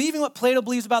believing what Plato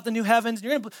believes about the new heavens,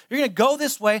 you're going to go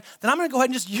this way, then I'm going to go ahead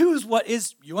and just use what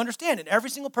is you understand. And every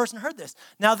single person heard this.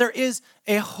 Now, there is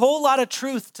a whole lot of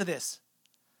truth to this.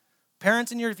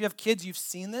 Parents in here, if you have kids, you've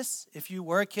seen this. If you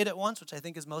were a kid at once, which I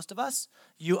think is most of us,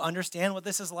 you understand what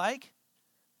this is like.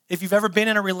 If you've ever been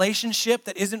in a relationship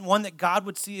that isn't one that God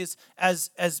would see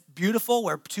as beautiful,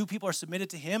 where two people are submitted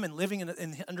to him and living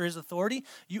under his authority,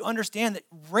 you understand that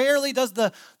rarely does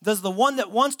the one that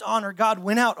wants to honor God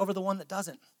win out over the one that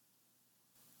doesn't.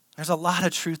 There's a lot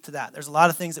of truth to that. There's a lot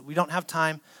of things that we don't have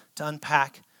time to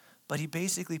unpack, but he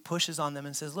basically pushes on them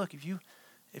and says, look, if you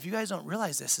guys don't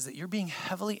realize this, is that you're being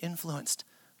heavily influenced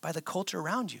by the culture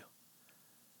around you.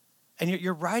 And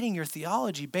you're writing your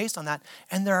theology based on that.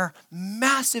 And there are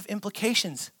massive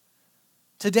implications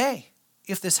today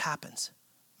if this happens.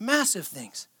 Massive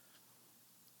things.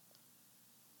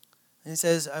 And he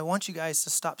says, I want you guys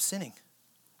to stop sinning.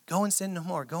 Go and sin no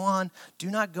more. Go on. Do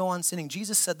not go on sinning.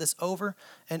 Jesus said this over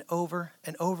and over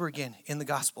and over again in the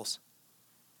Gospels.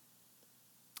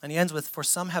 And he ends with, for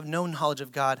some have no knowledge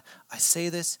of God. I say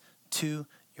this to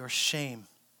your shame.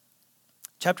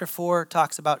 Chapter 4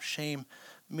 talks about shame,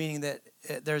 meaning that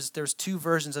there's two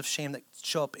versions of shame that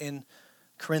show up in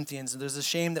Corinthians. There's a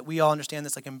shame that we all understand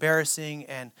that's like embarrassing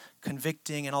and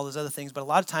convicting and all those other things. But a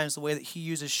lot of times the way that he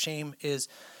uses shame is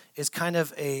kind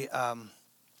of a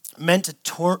meant to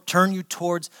turn you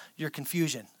towards your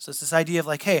confusion. So it's this idea of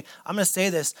like, hey, I'm going to say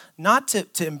this not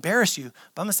to embarrass you,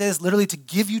 but I'm going to say this literally to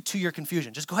give you to your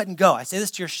confusion. Just go ahead and go. I say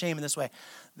this to your shame in this way.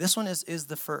 This one is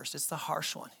the first. It's the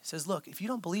harsh one. He says, look, if you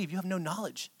don't believe, you have no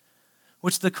knowledge.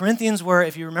 Which the Corinthians were,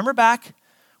 if you remember back,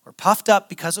 were puffed up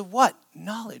because of what?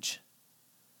 Knowledge.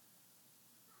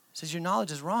 He says, your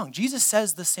knowledge is wrong. Jesus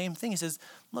says the same thing. He says,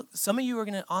 look, some of you are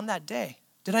going to, on that day,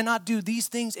 did I not do these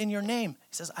things in your name?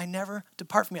 He says, I never,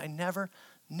 depart from me, I never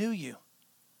knew you.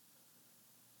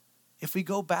 If we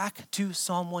go back to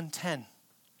Psalm 110,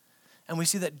 and we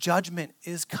see that judgment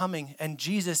is coming, and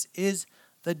Jesus is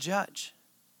the judge,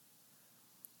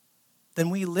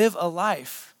 then we live a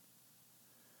life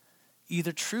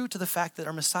either true to the fact that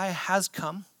our Messiah has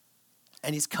come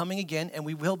and he's coming again and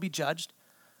we will be judged,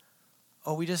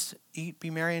 or we just eat, be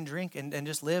merry, and drink and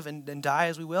just live and die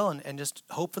as we will and just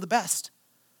hope for the best.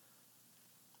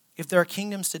 If there are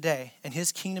kingdoms today and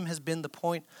his kingdom has been the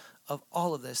point of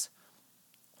all of this,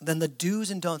 then the do's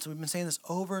and don'ts, and we've been saying this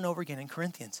over and over again in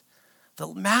Corinthians, the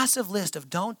massive list of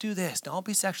don't do this, don't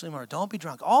be sexually immoral, don't be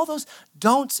drunk, all those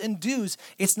don'ts and do's,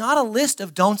 it's not a list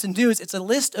of don'ts and do's, it's a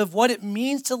list of what it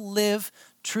means to live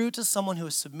true to someone who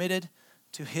is submitted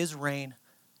to his reign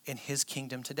in his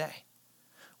kingdom today.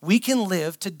 We can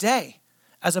live today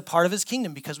as a part of his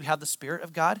kingdom because we have the Spirit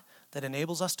of God that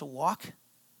enables us to walk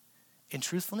in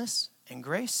truthfulness and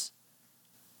grace.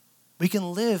 We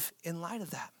can live in light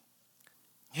of that.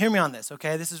 Hear me on this,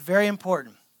 okay? This is very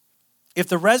important. If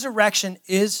the resurrection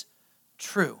is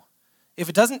true, if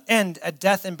it doesn't end at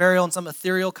death and burial in some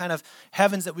ethereal kind of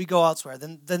heavens that we go elsewhere,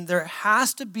 then there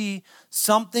has to be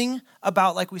something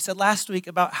about, like we said last week,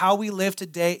 about how we live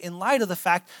today in light of the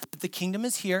fact that the kingdom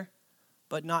is here,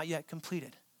 but not yet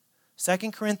completed.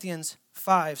 2 Corinthians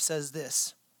 5 says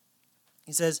this.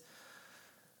 He says,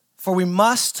 for we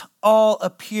must all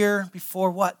appear before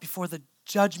what? Before the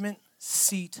judgment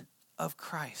seat of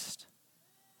Christ.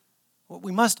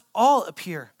 We must all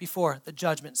appear before the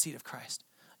judgment seat of Christ.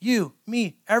 You,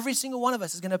 me, every single one of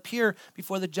us is going to appear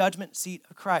before the judgment seat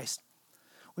of Christ.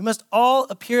 We must all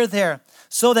appear there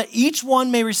so that each one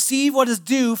may receive what is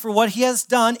due for what he has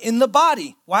done in the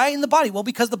body. Why in the body? Well,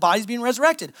 because the body's being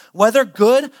resurrected, whether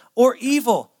good or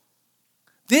evil.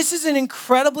 This is an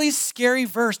incredibly scary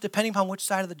verse depending upon which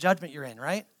side of the judgment you're in,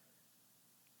 right?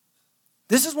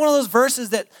 This is one of those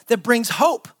verses that brings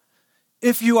hope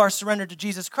if you are surrendered to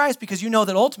Jesus Christ, because you know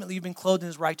that ultimately you've been clothed in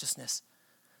his righteousness.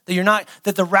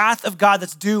 That the wrath of God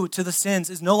that's due to the sins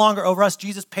is no longer over us.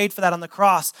 Jesus paid for that on the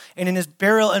cross. And in his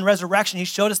burial and resurrection, he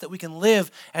showed us that we can live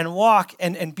and walk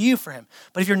and be for him.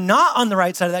 But if you're not on the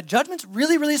right side of that, judgment's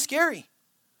really, really scary.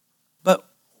 But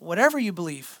whatever you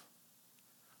believe,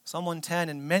 Psalm 110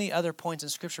 and many other points in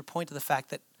Scripture point to the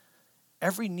fact that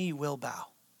every knee will bow.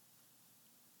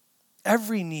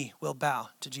 Every knee will bow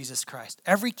to Jesus Christ.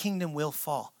 Every kingdom will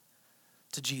fall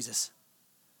to Jesus.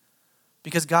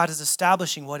 Because God is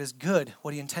establishing what is good,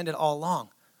 what he intended all along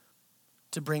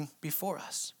to bring before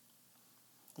us.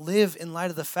 Live in light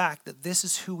of the fact that this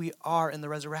is who we are in the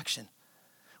resurrection.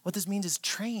 What this means is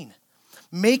train.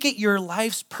 Make it your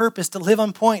life's purpose to live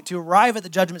on point, to arrive at the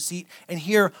judgment seat and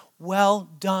hear, well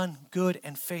done, good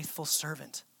and faithful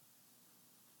servant.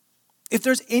 If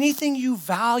there's anything you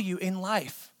value in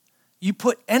life, you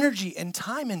put energy and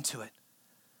time into it.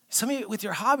 Some of you with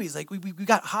your hobbies, like we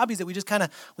got hobbies that we just kind of,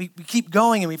 we keep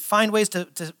going and we find ways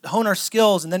to hone our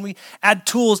skills, and then we add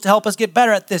tools to help us get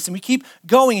better at this, and we keep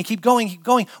going and keep going and keep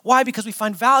going. Why? Because we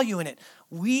find value in it.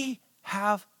 We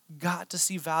have got to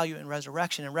see value in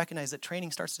resurrection and recognize that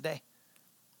training starts today.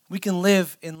 We can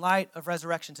live in light of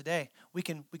resurrection today. We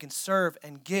can serve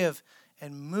and give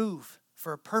and move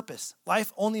for a purpose.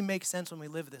 Life only makes sense when we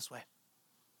live this way.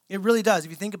 It really does.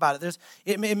 If you think about it,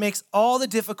 it makes all the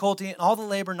difficulty and all the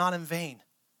labor not in vain.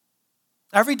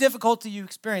 Every difficulty you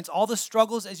experience, all the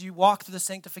struggles as you walk through the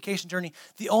sanctification journey,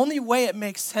 the only way it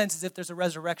makes sense is if there's a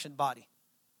resurrection body.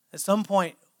 At some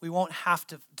point, we won't have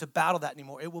to battle that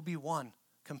anymore. It will be won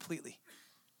completely.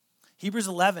 Hebrews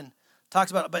 11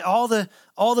 talks about all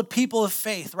the people of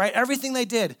faith, right? Everything they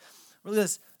did. Really,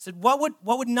 this said, what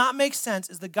would not make sense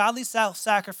is the godly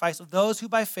self-sacrifice of those who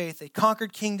by faith, they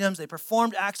conquered kingdoms, they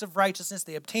performed acts of righteousness,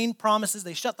 they obtained promises,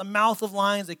 they shut the mouth of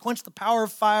lions, they quenched the power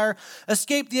of fire,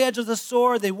 escaped the edge of the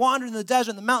sword, they wandered in the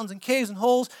desert, in the mountains and caves and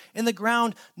holes in the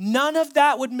ground. None of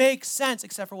that would make sense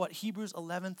except for what Hebrews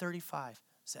 11:35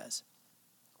 says.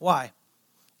 Why?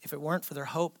 If it weren't for their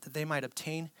hope that they might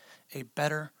obtain a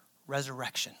better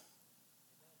resurrection.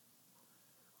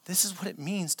 This is what it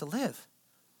means to live.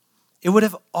 It would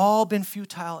have all been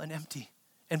futile and empty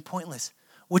and pointless,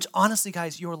 which honestly,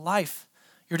 guys, your life,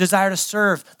 your desire to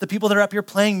serve, the people that are up here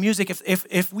playing music,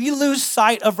 if we lose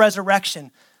sight of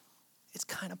resurrection, it's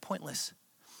kind of pointless.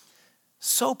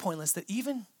 So pointless that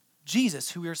even Jesus,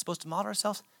 who we are supposed to model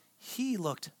ourselves, he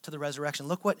looked to the resurrection.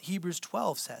 Look what Hebrews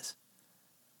 12 says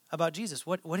about Jesus.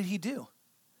 What did he do?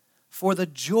 For the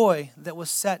joy that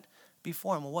was set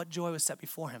before him. Well, what joy was set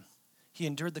before him? He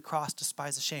endured the cross,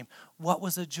 despised the shame. What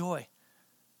was the joy?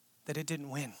 That it didn't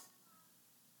win.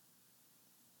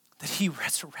 That he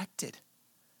resurrected.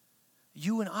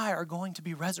 You and I are going to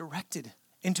be resurrected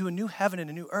into a new heaven and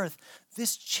a new earth.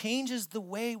 This changes the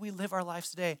way we live our lives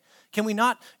today. Can we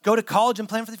not go to college and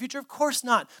plan for the future? Of course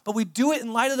not. But we do it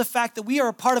in light of the fact that we are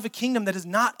a part of a kingdom that is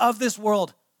not of this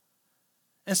world.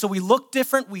 And so we look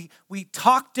different, we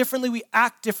talk differently, we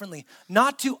act differently.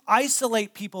 Not to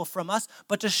isolate people from us,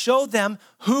 but to show them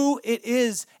who it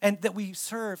is and that we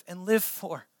serve and live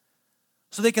for.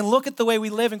 So they can look at the way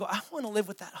we live and go, I want to live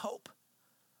with that hope.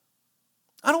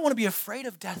 I don't want to be afraid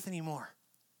of death anymore.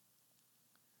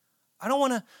 I don't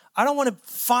want to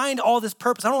find all this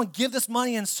purpose. I don't want to give this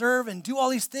money and serve and do all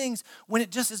these things when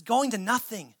it just is going to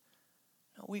nothing.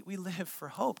 No, we live for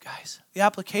hope, guys. The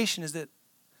application is that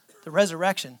the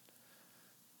resurrection,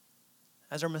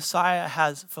 as our Messiah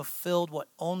has fulfilled what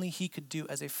only he could do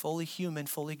as a fully human,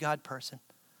 fully God person,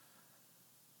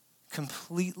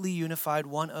 completely unified,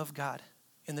 one of God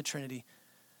in the Trinity,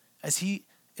 as he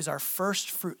is our first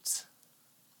fruits,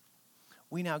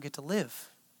 we now get to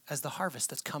live as the harvest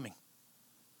that's coming.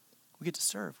 We get to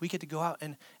serve. We get to go out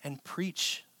and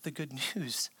preach the good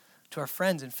news to our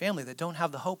friends and family that don't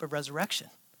have the hope of resurrection.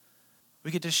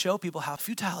 We get to show people how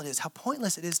futile it is, how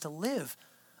pointless it is to live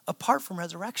apart from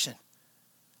resurrection.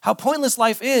 How pointless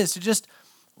life is to just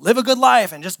live a good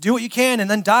life and just do what you can and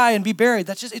then die and be buried.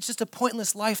 It's just a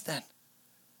pointless life then.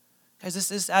 Guys,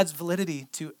 this adds validity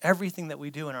to everything that we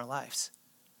do in our lives.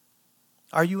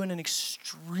 Are you in an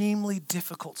extremely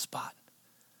difficult spot?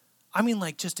 I mean,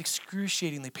 like just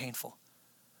excruciatingly painful.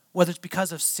 Whether it's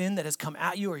because of sin that has come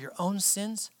at you or your own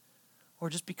sins, or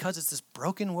just because it's this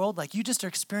broken world, like you just are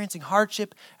experiencing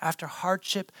hardship after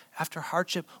hardship after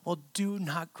hardship. Well, do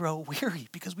not grow weary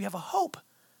because we have a hope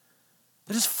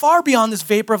that is far beyond this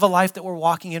vapor of a life that we're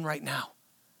walking in right now.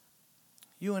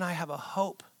 You and I have a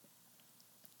hope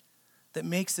that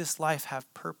makes this life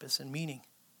have purpose and meaning.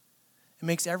 It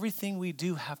makes everything we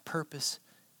do have purpose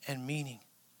and meaning.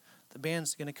 The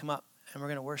band's going to come up and we're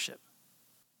going to worship.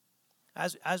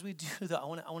 As we do though, I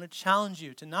want to challenge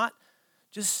you to not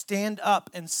just stand up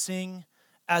and sing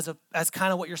as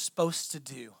kind of what you're supposed to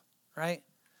do, right?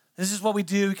 This is what we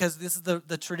do because this is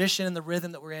the tradition and the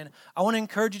rhythm that we're in. I want to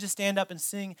encourage you to stand up and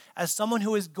sing as someone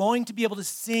who is going to be able to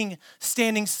sing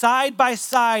standing side by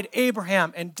side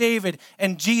Abraham and David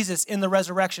and Jesus in the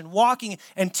resurrection, walking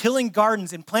and tilling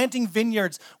gardens and planting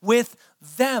vineyards with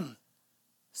them.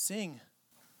 Sing.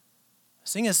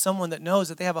 Sing as someone that knows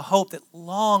that they have a hope that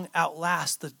long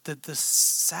outlasts the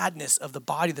sadness of the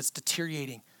body that's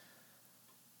deteriorating.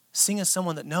 Sing as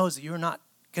someone that knows that you're not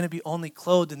going to be only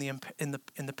clothed in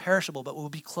the perishable, but will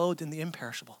be clothed in the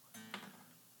imperishable.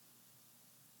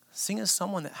 Sing as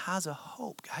someone that has a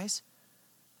hope, guys.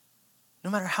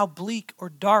 No matter how bleak or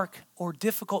dark or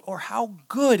difficult or how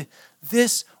good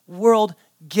this world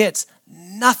gets,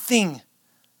 nothing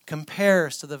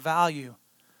compares to the value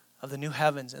of the new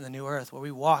heavens and the new earth where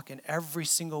we walk and every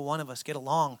single one of us get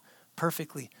along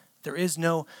perfectly. There is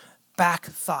no back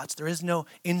thoughts. There is no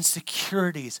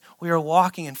insecurities. We are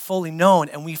walking and fully known,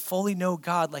 and we fully know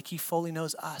God like he fully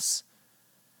knows us.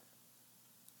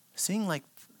 Sing like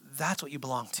that's what you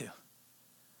belong to.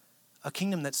 A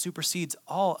kingdom that supersedes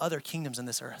all other kingdoms in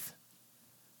this earth.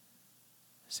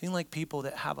 Sing like people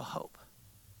that have a hope.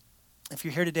 If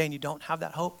you're here today and you don't have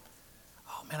that hope,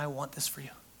 oh man, I want this for you.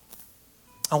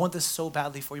 I want this so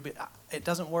badly for you, but it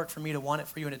doesn't work for me to want it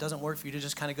for you, and it doesn't work for you to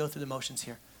just kind of go through the motions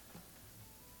here.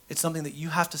 It's something that you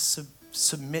have to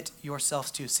submit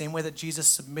yourselves to, same way that Jesus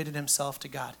submitted himself to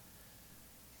God.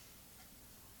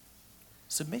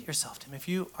 Submit yourself to him. If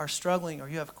you are struggling or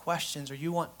you have questions or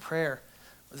you want prayer,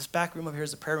 this back room over here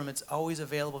is the prayer room. It's always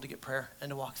available to get prayer and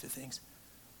to walk through things.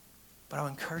 But I would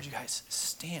encourage you guys,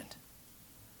 stand,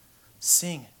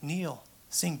 sing, kneel,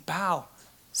 sing, bow,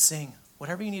 sing.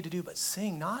 Whatever you need to do, but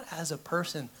sing not as a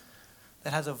person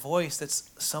that has a voice that's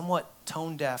somewhat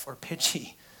tone deaf or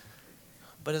pitchy,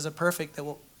 but as a person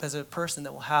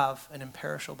that will have an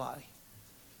imperishable body.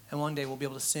 And one day we'll be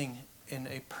able to sing in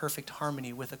a perfect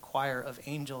harmony with a choir of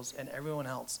angels and everyone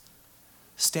else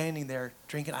standing there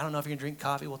drinking. I don't know if you can drink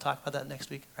coffee. We'll talk about that next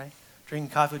week, right?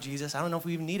 Drinking coffee with Jesus. I don't know if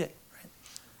we even need it, right?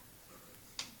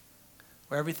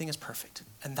 Where everything is perfect.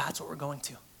 And that's what we're going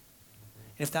to.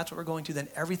 And if that's what we're going to, then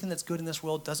everything that's good in this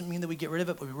world doesn't mean that we get rid of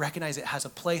it, but we recognize it has a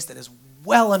place that is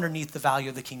well underneath the value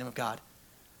of the kingdom of God.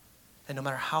 And no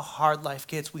matter how hard life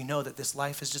gets, we know that this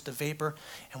life is just a vapor,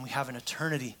 and we have an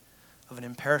eternity of an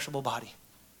imperishable body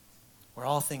where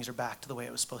all things are back to the way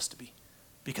it was supposed to be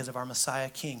because of our Messiah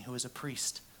King, who is a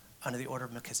priest under the order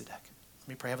of Melchizedek. Let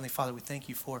me pray. Heavenly Father, we thank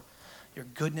you for your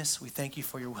goodness. We thank you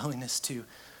for your willingness to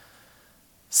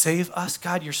save us.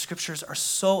 God, your scriptures are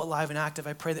so alive and active.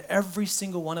 I pray that every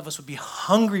single one of us would be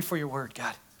hungry for your word,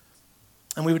 God.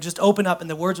 And we would just open up and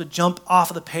the words would jump off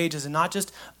of the pages and not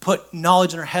just put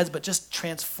knowledge in our heads, but just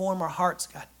transform our hearts,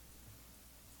 God.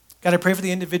 God, I pray for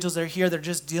the individuals that are here that are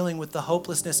just dealing with the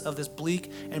hopelessness of this bleak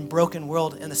and broken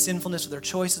world and the sinfulness of their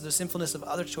choices, the sinfulness of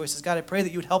other choices. God, I pray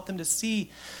that you would help them to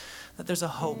see that there's a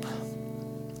hope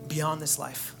beyond this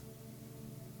life.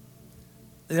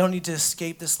 They don't need to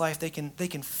escape this life. They can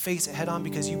face it head on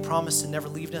because you promised to never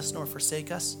leave us nor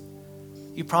forsake us.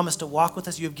 You promised to walk with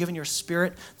us. You have given your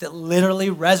spirit that literally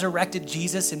resurrected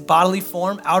Jesus in bodily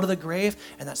form out of the grave,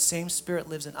 and that same spirit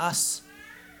lives in us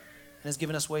and has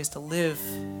given us ways to live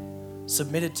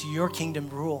submitted to your kingdom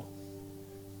rule.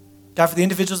 God, for the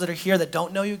individuals that are here that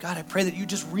don't know you, God, I pray that you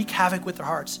just wreak havoc with their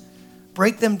hearts.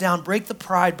 Break them down, break the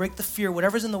pride, break the fear,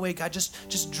 whatever's in the way, God,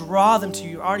 just draw them to you.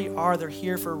 You already are. They're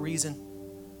here for a reason.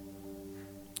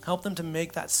 Help them to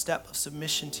make that step of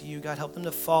submission to you, God. Help them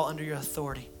to fall under your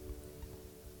authority.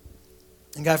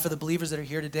 And God, for the believers that are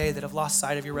here today that have lost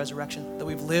sight of your resurrection, that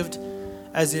we've lived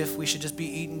as if we should just be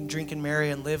eating, drinking, merry,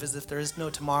 and live as if there is no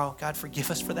tomorrow, God,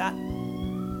 forgive us for that.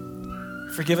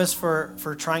 Forgive us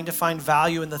for trying to find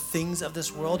value in the things of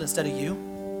this world instead of you.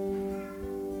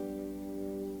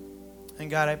 And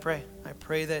God, I pray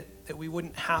that we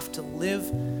wouldn't have to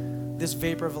live this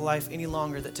vapor of a life any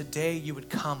longer, that today you would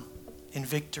come in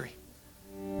victory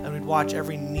and we'd watch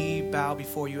every knee bow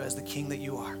before you as the King that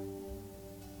you are.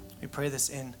 We pray this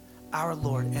in our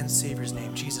Lord and Savior's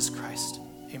name, Jesus Christ.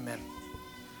 Amen.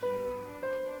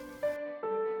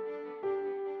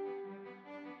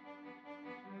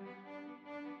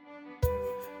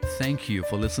 Thank you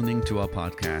for listening to our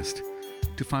podcast.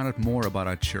 To find out more about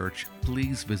our church,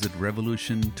 please visit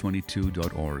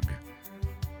revolution22.org.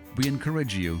 We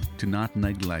encourage you to not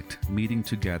neglect meeting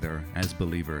together as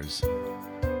believers.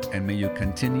 And may you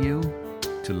continue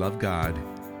to love God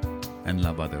and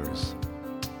love others.